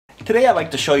Today I'd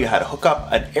like to show you how to hook up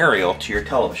an aerial to your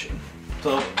television.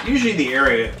 So usually the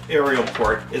aerial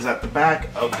port is at the back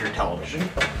of your television,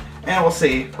 and it will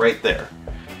say right there.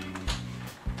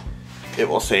 It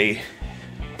will say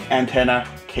antenna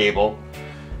cable.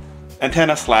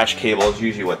 Antenna/cable is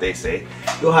usually what they say.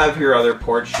 You'll have your other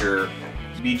ports, your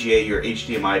VGA, your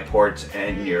HDMI ports,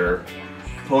 and your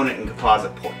component and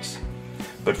composite ports.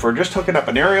 But for just hooking up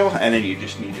an aerial, and then you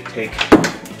just need to take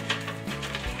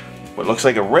what looks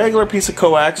like a regular piece of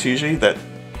coax, usually, that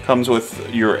comes with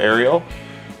your aerial.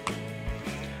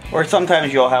 Or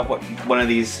sometimes you'll have one of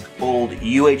these old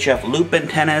UHF loop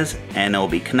antennas, and it'll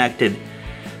be connected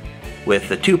with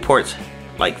the two ports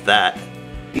like that.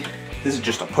 This is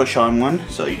just a push-on one,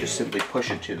 so you just simply push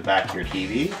it to the back of your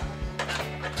TV.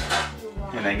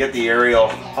 And then get the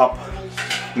aerial up,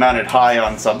 mounted high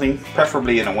on something,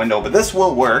 preferably in a window, but this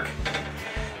will work.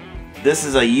 This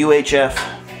is a UHF,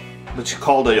 which is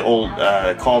called a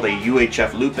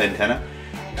UHF loop antenna.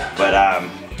 But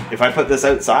if I put this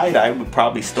outside, I would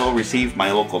probably still receive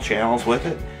my local channels with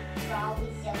it.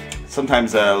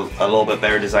 Sometimes a little bit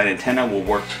better designed antenna will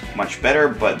work much better,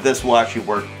 but this will actually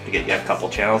work to get you a couple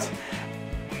channels.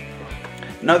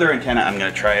 Another antenna I'm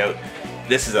going to try out.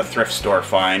 This is a thrift store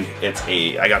find.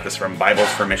 I got this from Bibles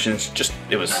for Missions.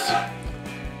 It was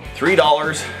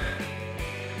 $3,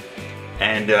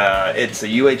 and it's a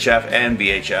UHF and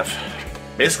VHF.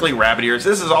 Basically rabbit ears.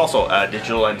 This is also a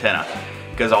digital antenna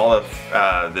because most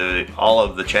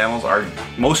of the channels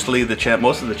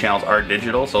are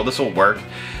digital, so this will work.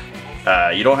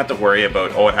 You don't have to worry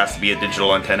about, oh, it has to be a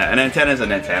digital antenna. An antenna is an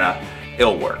antenna.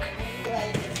 It'll work.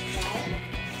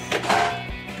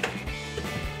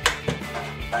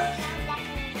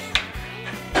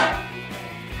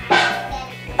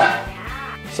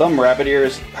 Some rabbit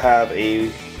ears have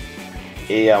a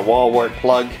wall wart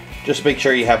plug. Just make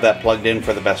sure you have that plugged in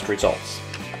for the best results.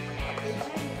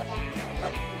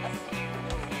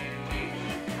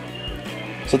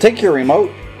 So take your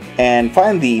remote and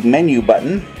find the menu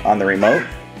button on the remote,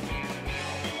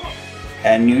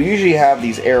 and you usually have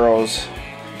these arrows,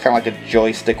 kind of like a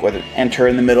joystick with an enter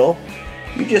in the middle.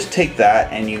 You just take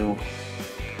that and you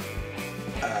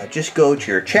just go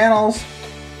to your channels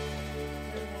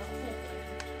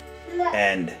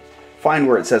and find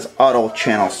where it says auto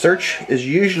channel search is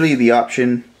usually the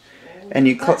option, and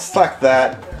you select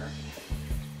that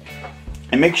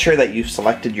and make sure that you've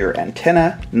selected your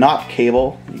antenna, not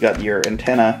cable. You got your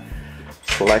antenna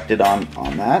selected on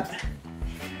that,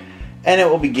 and it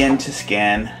will begin to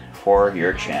scan for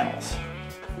your channels.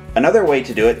 Another way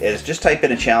to do it is just type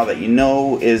in a channel that you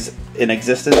know is in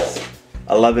existence.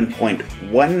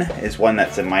 11.1 is one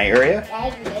that's in my area,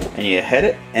 and you hit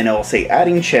it and it will say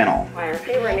adding channel.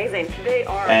 They were amazing. They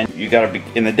are. And you gotta be,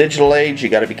 in the digital age, you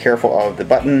gotta be careful of the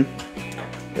button.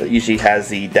 It usually has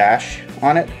the dash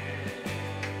on it,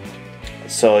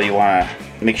 so you want to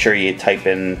make sure you type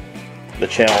in the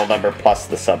channel number plus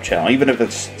the sub channel. Even if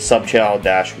it's sub channel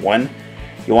 -1,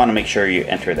 you want to make sure you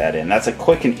enter that in. That's a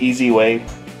quick and easy way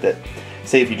that,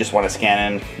 say if you just want to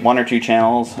scan in 1 or 2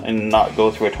 channels and not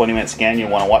go through a 20-minute scan, you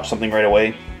want to watch something right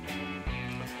away,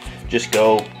 just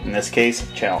go, in this case,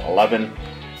 channel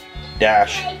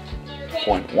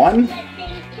 11-.1,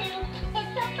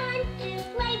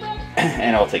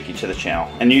 and it'll take you to the channel.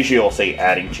 And usually it'll say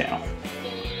adding channel.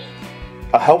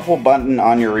 A helpful button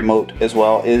on your remote as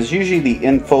well is usually the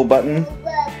info button,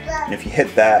 and if you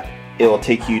hit that, it will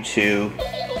take you to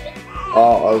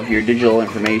all of your digital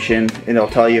information, and it'll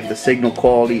tell you if the signal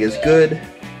quality is good,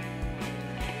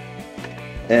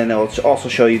 and it'll also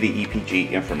show you the EPG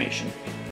information.